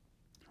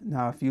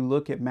 Now, if you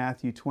look at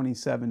Matthew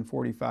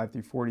 27:45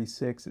 through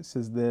 46, it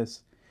says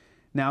this: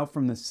 "Now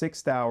from the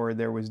 6th hour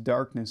there was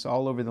darkness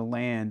all over the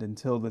land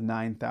until the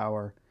 9th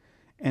hour.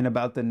 And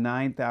about the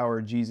 9th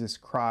hour Jesus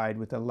cried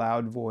with a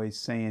loud voice,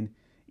 saying,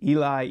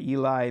 Eli,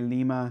 Eli,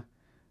 lema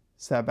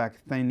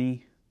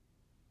sabachthani?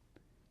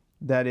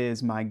 That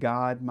is, my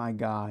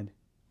God,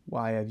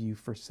 why have you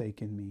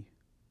forsaken me?"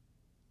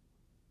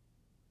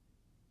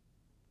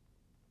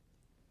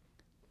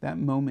 That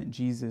moment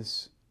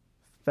Jesus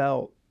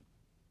felt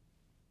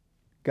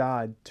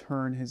God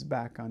turn his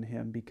back on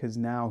him because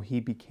now he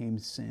became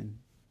sin.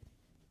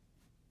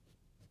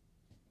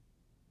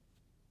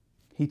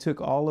 He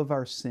took all of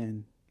our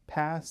sin,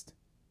 past,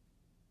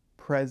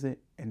 present,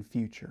 and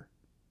future,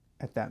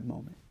 at that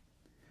moment.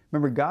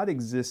 Remember, God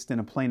exists in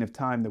a plane of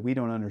time that we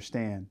don't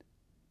understand.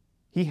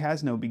 He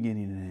has no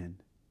beginning and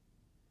end.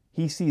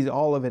 He sees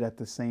all of it at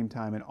the same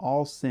time, and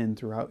all sin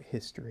throughout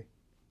history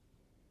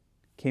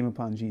came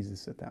upon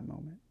Jesus at that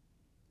moment.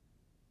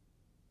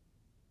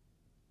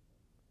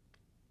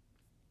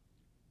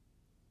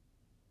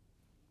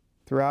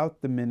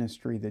 Throughout the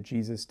ministry that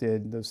Jesus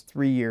did, those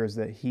 3 years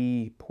that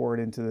he poured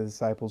into the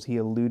disciples, he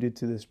alluded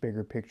to this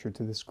bigger picture,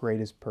 to this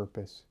greatest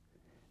purpose.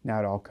 Now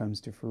it all comes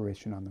to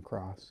fruition on the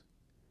cross.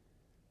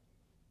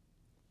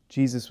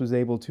 Jesus was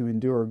able to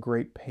endure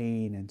great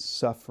pain and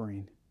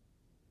suffering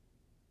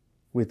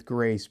with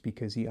grace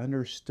because he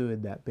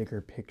understood that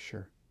bigger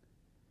picture.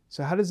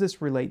 So how does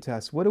this relate to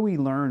us? What do we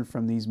learn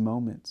from these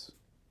moments?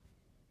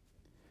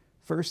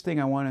 First thing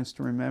I want us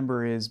to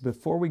remember is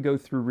before we go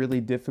through really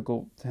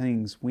difficult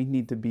things, we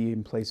need to be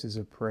in places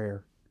of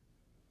prayer.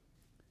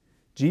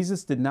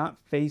 Jesus did not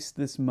face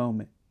this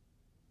moment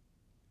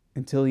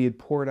until he had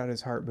poured out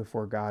his heart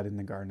before God in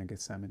the Garden of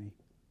Gethsemane.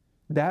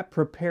 That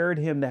prepared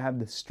him to have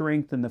the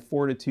strength and the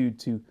fortitude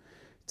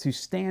to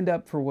stand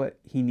up for what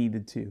he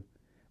needed to.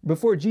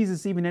 Before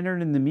Jesus even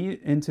entered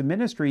into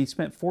ministry, he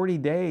spent 40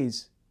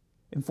 days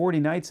and 40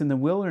 nights in the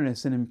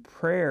wilderness and in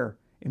prayer,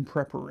 in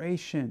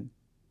preparation.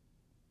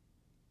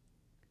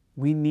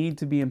 We need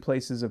to be in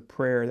places of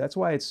prayer. That's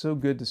why it's so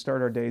good to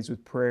start our days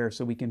with prayer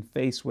so we can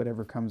face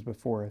whatever comes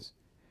before us.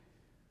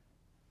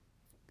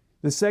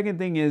 The second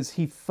thing is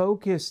he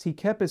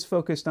kept us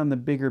focused on the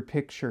bigger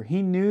picture.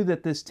 He knew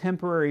that this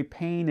temporary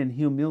pain and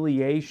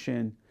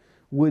humiliation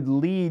would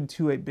lead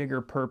to a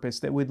bigger purpose,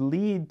 that would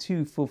lead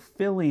to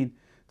fulfilling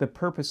the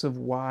purpose of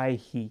why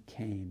he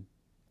came.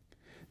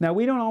 Now,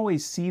 we don't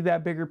always see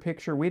that bigger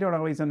picture. We don't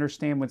always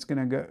understand what's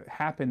going to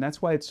happen.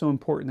 That's why it's so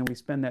important that we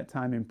spend that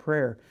time in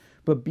prayer.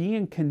 But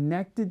being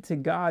connected to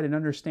God and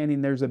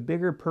understanding there's a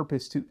bigger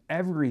purpose to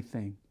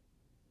everything,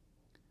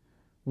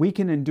 we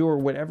can endure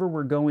whatever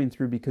we're going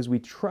through because we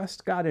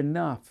trust God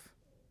enough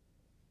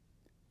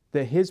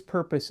that his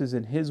purposes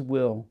and his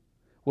will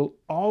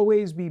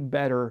always be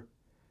better,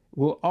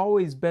 will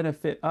always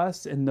benefit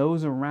us and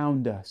those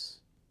around us.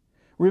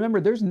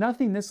 Remember, there's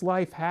nothing this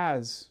life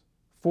has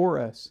for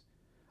us.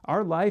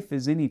 Our life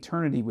is in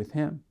eternity with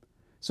him.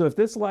 So if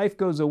this life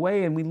goes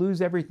away and we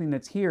lose everything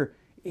that's here,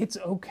 it's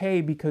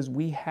okay because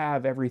we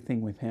have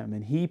everything with him.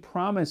 And he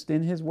promised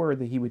in his word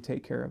that he would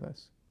take care of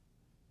us.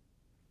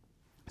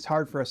 It's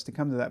hard for us to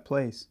come to that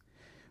place.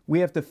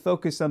 We have to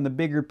focus on the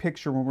bigger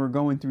picture when we're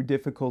going through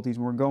difficulties,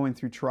 when we're going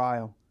through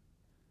trial.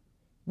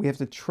 We have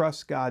to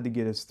trust God to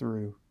get us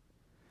through.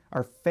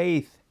 Our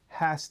faith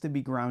has to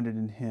be grounded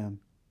in him.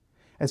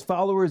 As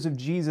followers of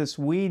Jesus,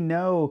 we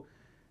know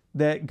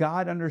that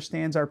God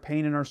understands our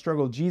pain and our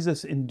struggle.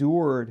 Jesus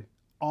endured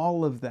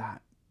all of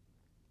that.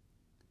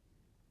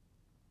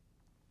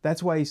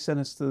 That's why he sent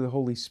us to the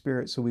Holy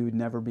Spirit, so we would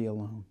never be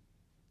alone.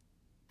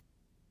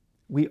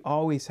 We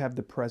always have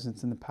the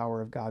presence and the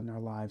power of God in our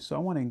lives. So I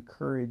want to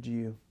encourage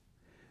you,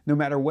 no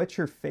matter what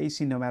you're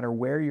facing, no matter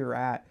where you're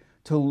at,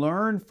 to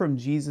learn from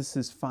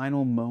Jesus'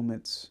 final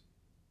moments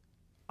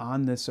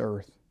on this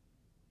earth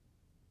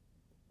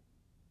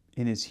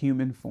in his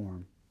human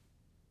form.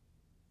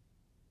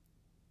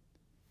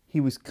 He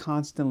was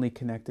constantly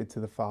connected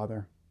to the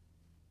Father.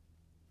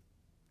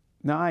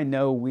 Now I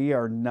know we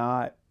are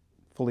not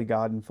fully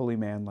God and fully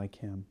man like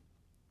him.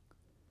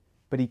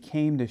 But he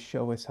came to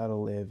show us how to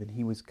live, and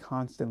he was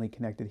constantly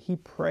connected. He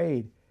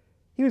prayed.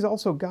 He was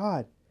also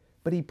God,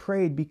 but he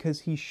prayed because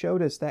he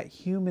showed us that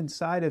human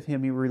side of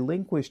him. He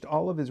relinquished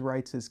all of his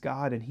rights as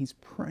God, and he's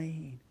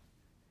praying.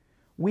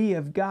 We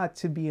have got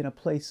to be in a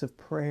place of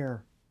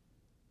prayer.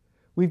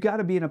 We've got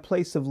to be in a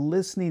place of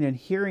listening and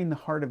hearing the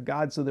heart of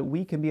God so that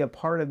we can be a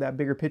part of that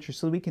bigger picture,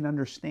 so we can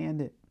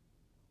understand it.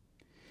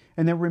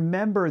 And then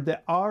remember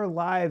that our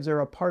lives are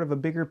a part of a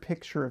bigger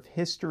picture of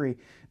history,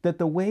 that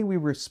the way we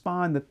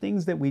respond, the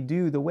things that we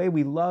do, the way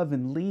we love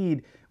and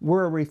lead,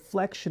 we're a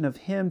reflection of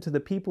him to the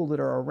people that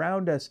are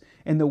around us.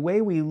 And the way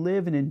we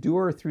live and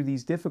endure through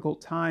these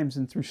difficult times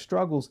and through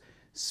struggles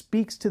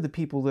speaks to the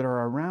people that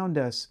are around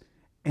us,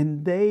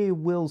 and they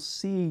will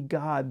see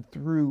God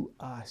through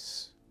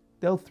us.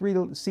 They'll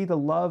see the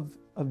love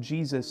of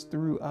Jesus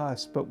through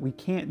us, but we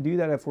can't do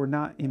that if we're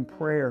not in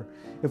prayer,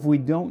 if we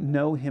don't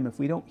know him, if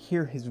we don't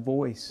hear his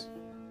voice,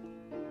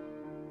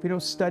 if we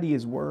don't study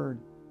his word.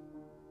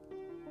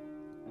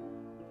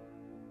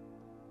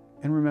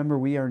 And remember,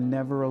 we are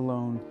never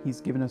alone. He's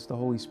given us the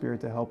Holy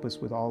Spirit to help us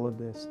with all of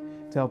this,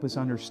 to help us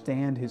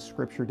understand his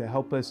scripture, to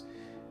help us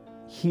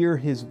hear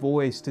his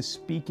voice, to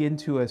speak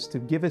into us, to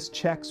give us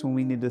checks when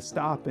we need to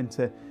stop, and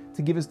to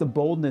give us the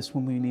boldness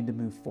when we need to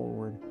move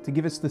forward, to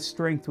give us the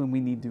strength when we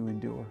need to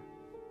endure.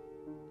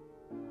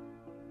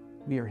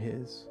 We are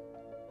his.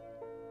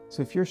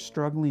 So if you're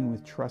struggling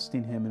with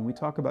trusting him, and we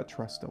talk about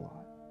trust a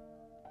lot,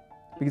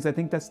 because I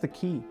think that's the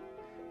key.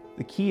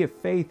 The key of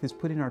faith is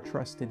putting our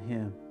trust in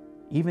Him,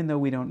 even though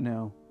we don't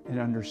know and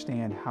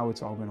understand how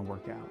it's all going to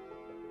work out.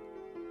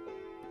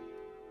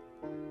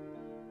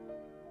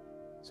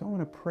 So I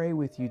want to pray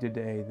with you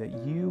today that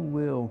you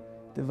will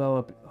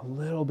develop a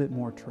little bit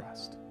more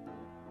trust.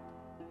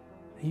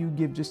 That you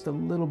give just a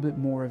little bit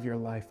more of your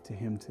life to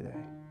Him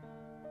today.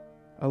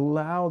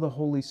 Allow the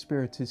Holy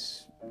Spirit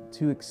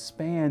to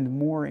expand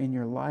more in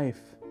your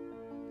life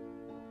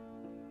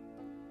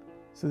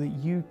so that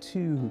you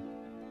too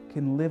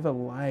can live a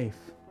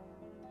life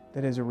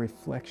that is a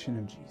reflection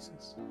of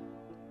Jesus.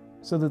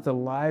 So that the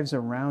lives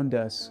around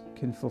us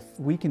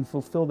we can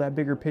fulfill that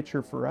bigger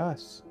picture for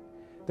us.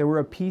 That we're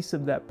a piece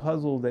of that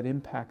puzzle that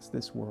impacts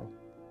this world.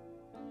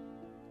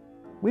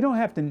 We don't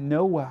have to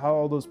know how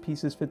all those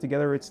pieces fit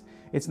together.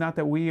 It's not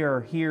that we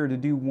are here to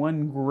do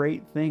one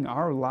great thing.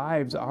 Our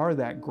lives are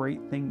that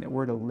great thing that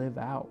we're to live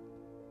out.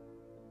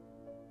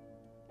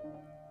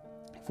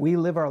 If we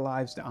live our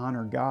lives to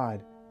honor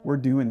God, we're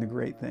doing the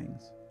great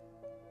things.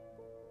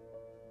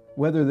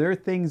 Whether they're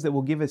things that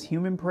will give us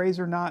human praise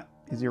or not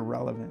is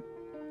irrelevant.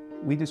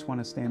 We just want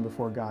to stand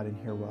before God and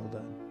hear well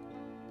done.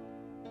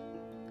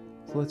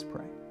 So let's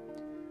pray.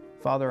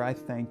 Father, I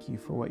thank you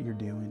for what you're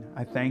doing.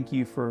 I thank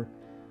you for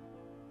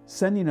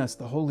sending us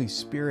the Holy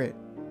Spirit.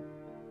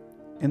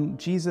 And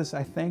Jesus,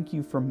 I thank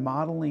you for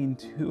modeling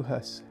to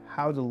us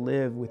how to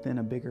live within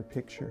a bigger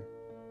picture.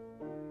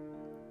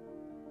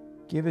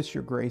 Give us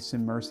your grace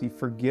and mercy.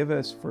 Forgive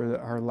us for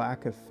our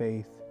lack of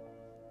faith.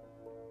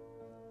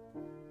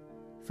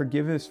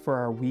 Forgive us for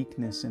our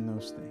weakness in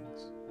those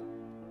things.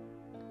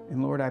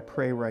 And Lord, I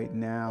pray right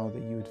now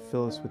that you would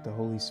fill us with the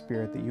Holy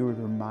Spirit, that you would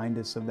remind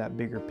us of that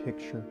bigger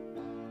picture,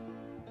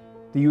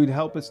 that you would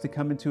help us to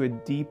come into a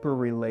deeper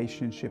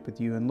relationship with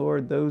you. And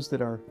Lord, those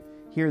that are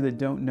here that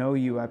don't know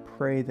you, I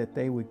pray that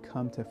they would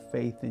come to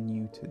faith in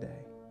you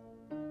today.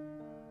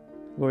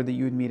 Lord, that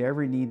you would meet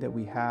every need that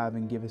we have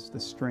and give us the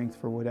strength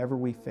for whatever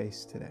we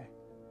face today,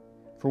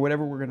 for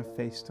whatever we're going to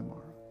face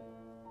tomorrow.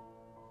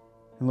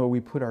 And Lord, we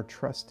put our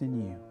trust in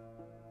you,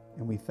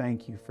 and we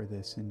thank you for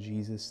this in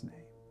Jesus' name.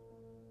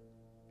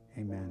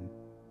 Amen.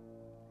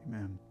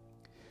 Amen.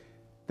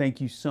 Thank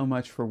you so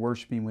much for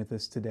worshiping with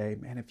us today.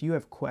 Man, if you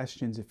have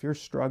questions, if you're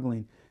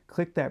struggling,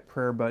 click that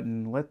prayer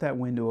button. Let that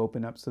window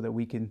open up so that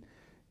we can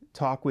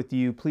talk with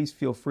you. Please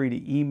feel free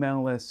to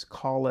email us,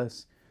 call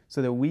us,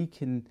 so that we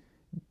can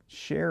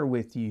share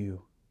with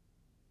you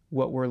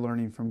what we're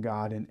learning from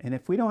God. And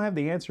if we don't have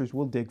the answers,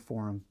 we'll dig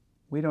for them.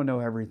 We don't know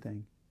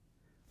everything.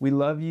 We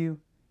love you,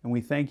 and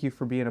we thank you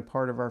for being a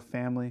part of our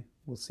family.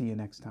 We'll see you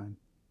next time.